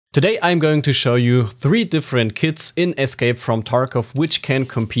Today I'm going to show you 3 different kits in Escape from Tarkov which can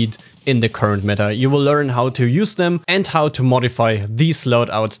compete in the current meta. You will learn how to use them and how to modify these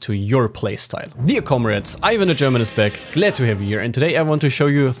loadouts to your playstyle. Dear comrades, Ivan the German is back, glad to have you here, and today I want to show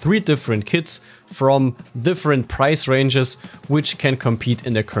you 3 different kits from different price ranges which can compete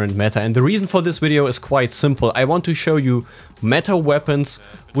in the current meta. And the reason for this video is quite simple. I want to show you meta weapons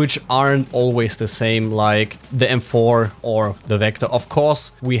which aren't always the same, like the M4 or the Vector. Of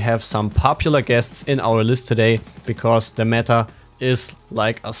course, we have some popular guests in our list today because the meta is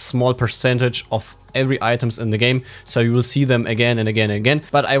like a small percentage of every items in the game, so you will see them again and again and again.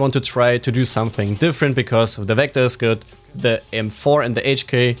 But I want to try to do something different because the Vector is good, the M4 and the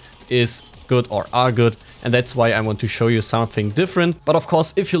HK is good or are good, and that's why I want to show you something different. But of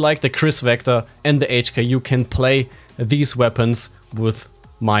course, if you like the Chris Vector and the HK, you can play these weapons with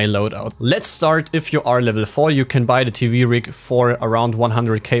my loadout. Let's start. If you are level 4, you can buy the TV rig for around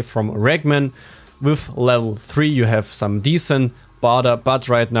 100k from Ragman. With level 3 you have some decent barter, but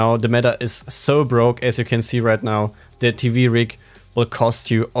right now the meta is so broke. As you can see right now, the TV rig will cost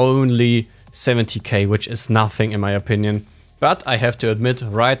you only 70k, which is nothing in my opinion. But I have to admit,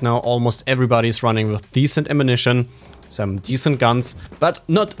 right now almost everybody's running with decent ammunition, some decent guns, but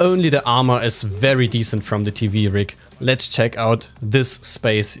not only the armor is very decent from the TV rig. Let's check out this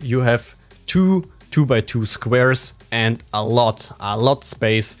space. You have 2x2 squares and a lot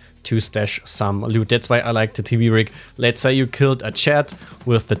space to stash some loot. That's why I like the TV rig. Let's say you killed a chat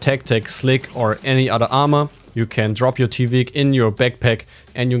with the Tech, Slick or any other armor. You can drop your TV rig in your backpack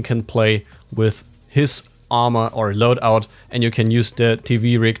and you can play with his armor or loadout, and you can use the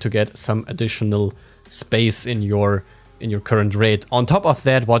TV rig to get some additional space in your current raid. On top of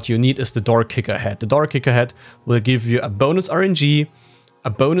that, what you need is the door kicker head. The door kicker head will give you a bonus RNG, a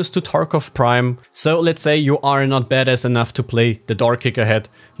bonus to Tarkov Prime. So let's say you are not badass enough to play the door kicker head,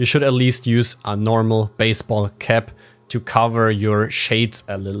 you should at least use a normal baseball cap to cover your shades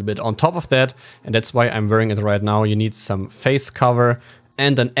a little bit. On top of that, and that's why I'm wearing it right now, you need some face cover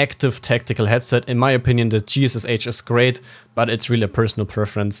and an active tactical headset. In my opinion, the GSSH is great, but it's really a personal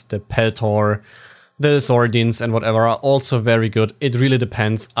preference. The Peltor, the Zordins and whatever are also very good. It really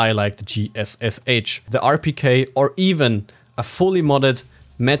depends. I like the GSSH. The RPK or even a fully modded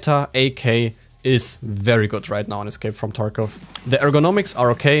meta AK is very good right now in Escape from Tarkov. The ergonomics are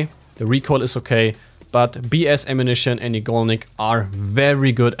okay, the recoil is okay, but BS ammunition and Igolnik are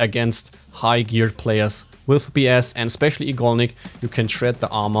very good against high geared players. With BS and especially Igolnik, you can shred the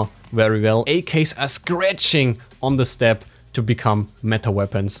armor very well. AKs are scratching on the step to become meta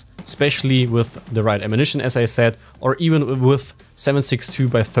weapons, especially with the right ammunition, as I said, or even with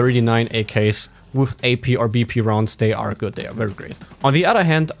 7.62x39 AKs with AP or BP rounds. They are good, they are very great. On the other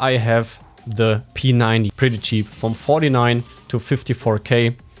hand, I have the P90, pretty cheap, from 49 to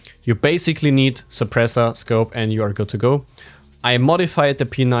 54k. You basically need suppressor, scope, and you are good to go. I modified the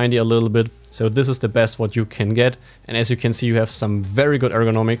P90 a little bit, so this is the best what you can get. And as you can see, you have some very good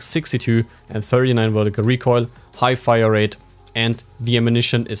ergonomics, 62 and 39 vertical recoil, high fire rate, and the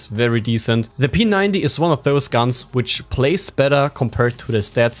ammunition is very decent. The P90 is one of those guns which plays better compared to the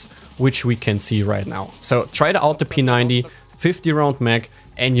stats which we can see right now. So try out the P90, 50 round mag,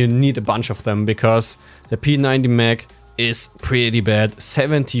 and you need a bunch of them because the P90 mag is pretty bad.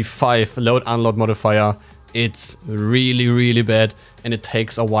 75 load unload modifier. It's really bad, and it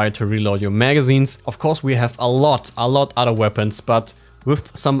takes a while to reload your magazines. Of course, we have a lot other weapons, but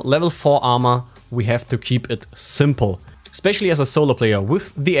with some level 4 armor, we have to keep it simple. Especially as a solo player.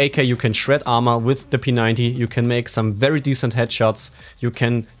 With the AK you can shred armor, with the P90 you can make some very decent headshots, you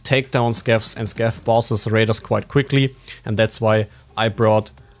can take down scavs and scav bosses, raiders quite quickly, and that's why I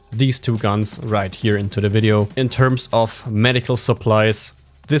brought these 2 guns right here into the video. In terms of medical supplies,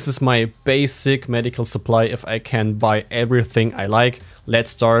 this is my basic medical supply if I can buy everything I like.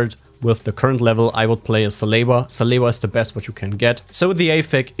 Let's start with the current level. I would play a Saleba. Saleba is the best what you can get. So the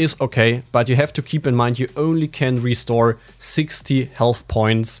AFAK is okay, but you have to keep in mind you only can restore 60 health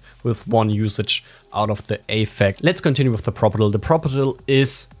points with 1 usage out of the AFAK. Let's continue with the Propital. The Propital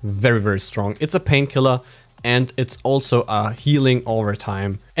is very strong. It's a painkiller and it's also a healing over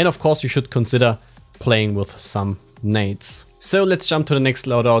time. And of course you should consider playing with some nades. So let's jump to the next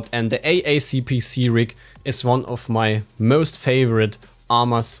loadout, and the AACPC rig is one of my most favorite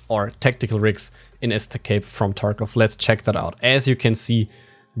armors or tactical rigs in Escape from Tarkov. Let's check that out. As you can see,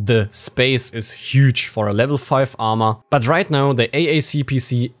 The space is huge for a level 5 armor, but right now the AAC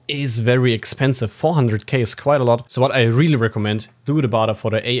PC is very expensive. 400k is quite a lot. So what I really recommend, do the barter for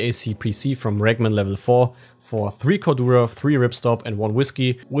the AAC PC from Regman level 4 for 3 Cordura, 3 Ripstop and 1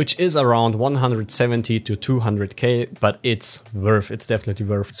 Whiskey, which is around 170 to 200k, but it's definitely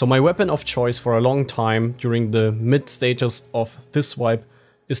worth. So my weapon of choice for a long time during the mid stages of this wipe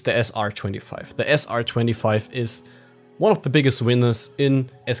is the SR25. The SR25 is one of the biggest winners in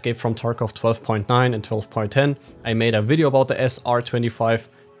Escape from Tarkov 12.9 and 12.10. I made a video about the SR25.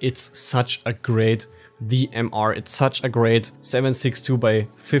 It's such a great DMR. It's such a great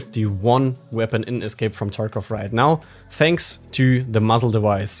 7.62x51 weapon in Escape from Tarkov right now, thanks to the muzzle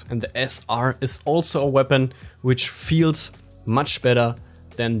device. And the SR is also a weapon which feels much better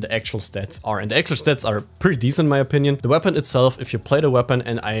than the actual stats are. And the actual stats are pretty decent in my opinion. The weapon itself, if you play the weapon,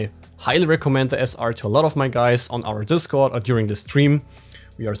 and I highly recommend the SR to a lot of my guys on our Discord or during the stream.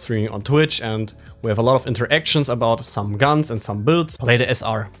 We are streaming on Twitch and we have a lot of interactions about some guns and some builds. Play the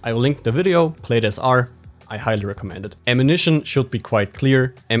SR. I will link the video, play the SR. I highly recommend it. Ammunition should be quite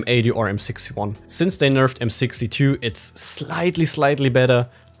clear, M80 or M61. Since they nerfed M62, it's slightly better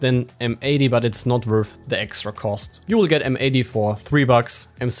than M80, but it's not worth the extra cost. You will get M80 for $3,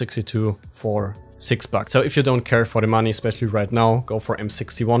 M62 for $6. So if you don't care for the money, especially right now, go for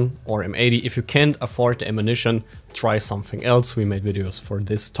M61 or M80. If you can't afford the ammunition, try something else. We made videos for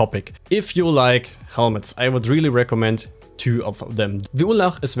this topic. If you like helmets, I would really recommend 2 of them. The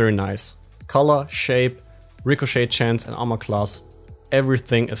Ulach is very nice. Color, shape, ricochet chance and armor class,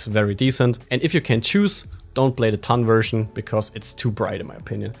 everything is very decent. And if you can choose, don't play the ton version because it's too bright in my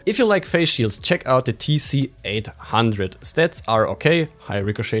opinion. If you like face shields, check out the TC800. Stats are okay, high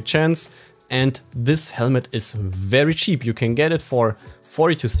ricochet chance, and this helmet is very cheap. You can get it for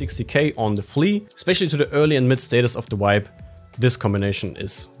 40 to 60k on the flea, especially to the early and mid status of the wipe. This combination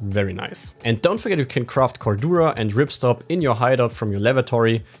is very nice. And don't forget you can craft Cordura and Ripstop in your hideout from your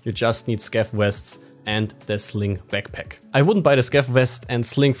lavatory. You just need scav vests and the sling backpack. I wouldn't buy the scav vest and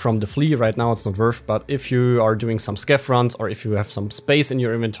sling from the flea right now, it's not worth, but if you are doing some scav runs or if you have some space in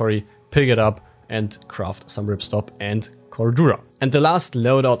your inventory, pick it up and craft some Ripstop and Cordura. And the last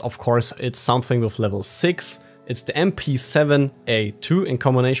loadout, of course, it's something with level 6. It's the MP7A2 in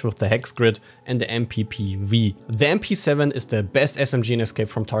combination with the Hex Grid and the MPPV. The MP7 is the best SMG in Escape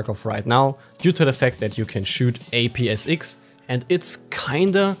from Tarkov right now, due to the fact that you can shoot APSX, and it's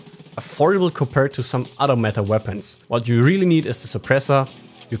kinda affordable compared to some other meta weapons. What you really need is the suppressor.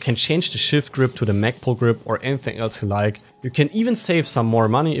 You can change the shift grip to the mag pull grip or anything else you like. You can even save some more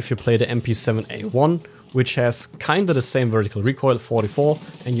money if you play the MP7A1, which has kinda the same vertical recoil, 44,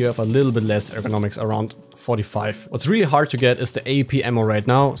 and you have a little bit less ergonomics, around 45. What's really hard to get is the AP ammo right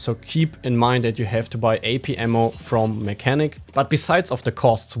now, so keep in mind that you have to buy AP ammo from Mechanic. But besides of the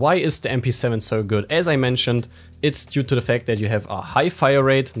costs, why is the MP7 so good? As I mentioned, it's due to the fact that you have a high fire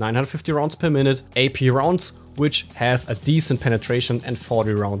rate, 950 rounds per minute, AP rounds, which have a decent penetration and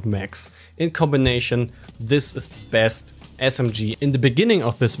 40 round max. In combination, this is the best SMG. In the beginning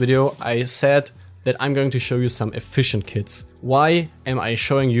of this video, I said that I'm going to show you some efficient kits. Why am I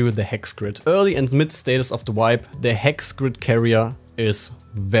showing you the Hex Grid? Early and mid status of the wipe, the Hex Grid carrier is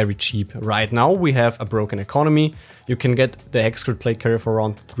very cheap. Right now we have a broken economy. You can get the Hex Grid plate carrier for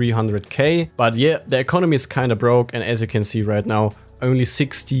around 300k, but yeah, the economy is kind of broke, and as you can see right now, only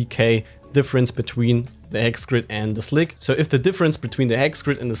 60k difference between the Hex Grid and the Slick. So if the difference between the Hex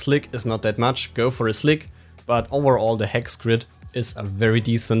Grid and the Slick is not that much, go for a Slick, but overall the Hex Grid is a very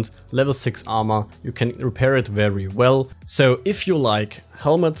decent level 6 armor. You can repair it very well. So if you like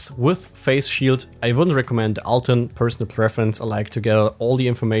helmets with face shield, I wouldn't recommend the Alton. Personal preference, I like to gather all the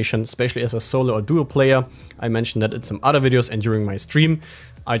information, especially as a solo or duo player. I mentioned that in some other videos and during my stream.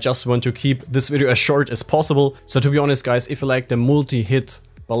 I just want to keep this video as short as possible. So to be honest guys, if you like the multi-hit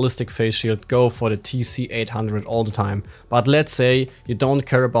ballistic face shield, go for the TC800 all the time. But let's say you don't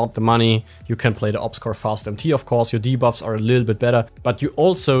care about the money, you can play the Obscore Fast MT, of course, your debuffs are a little bit better, but you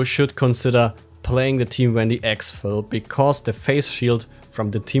also should consider playing the Team Wendy Exfil, because the face shield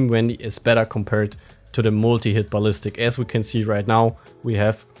from the Team Wendy is better compared to the multi-hit ballistic. As we can see right now, we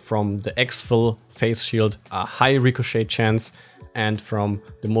have from the Exfil face shield a high ricochet chance, and from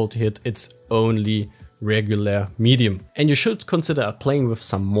the multi-hit it's only regular medium. And you should consider playing with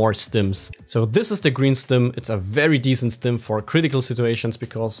some more stims. So this is the green stim. It's a very decent stim for critical situations,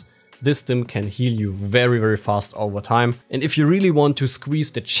 because this stim can heal you very fast over time. And if you really want to squeeze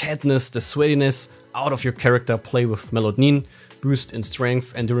the chatness, the sweatiness out of your character, play with Melodnin. boost in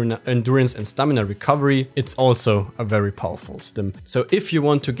strength, endurance and stamina recovery, it's also a very powerful stim. So if you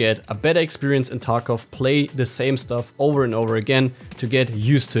want to get a better experience in Tarkov, play the same stuff over and over again to get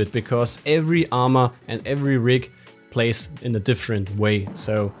used to it, because every armor and every rig plays in a different way.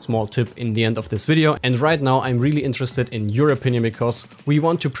 So small tip in the end of this video. And right now I'm really interested in your opinion, because we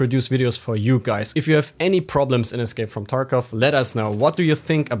want to produce videos for you guys. If you have any problems in Escape from Tarkov, let us know. What do you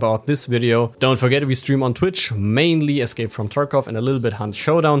think about this video? Don't forget we stream on Twitch, mainly Escape from Tarkov and a little bit Hunt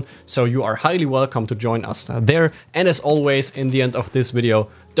Showdown. So you are highly welcome to join us there. And as always, in the end of this video,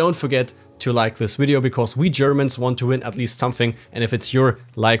 don't forget to like this video, because we Germans want to win at least something. And if it's your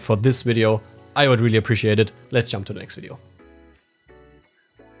like for this video, I would really appreciate it. Let's jump to the next video.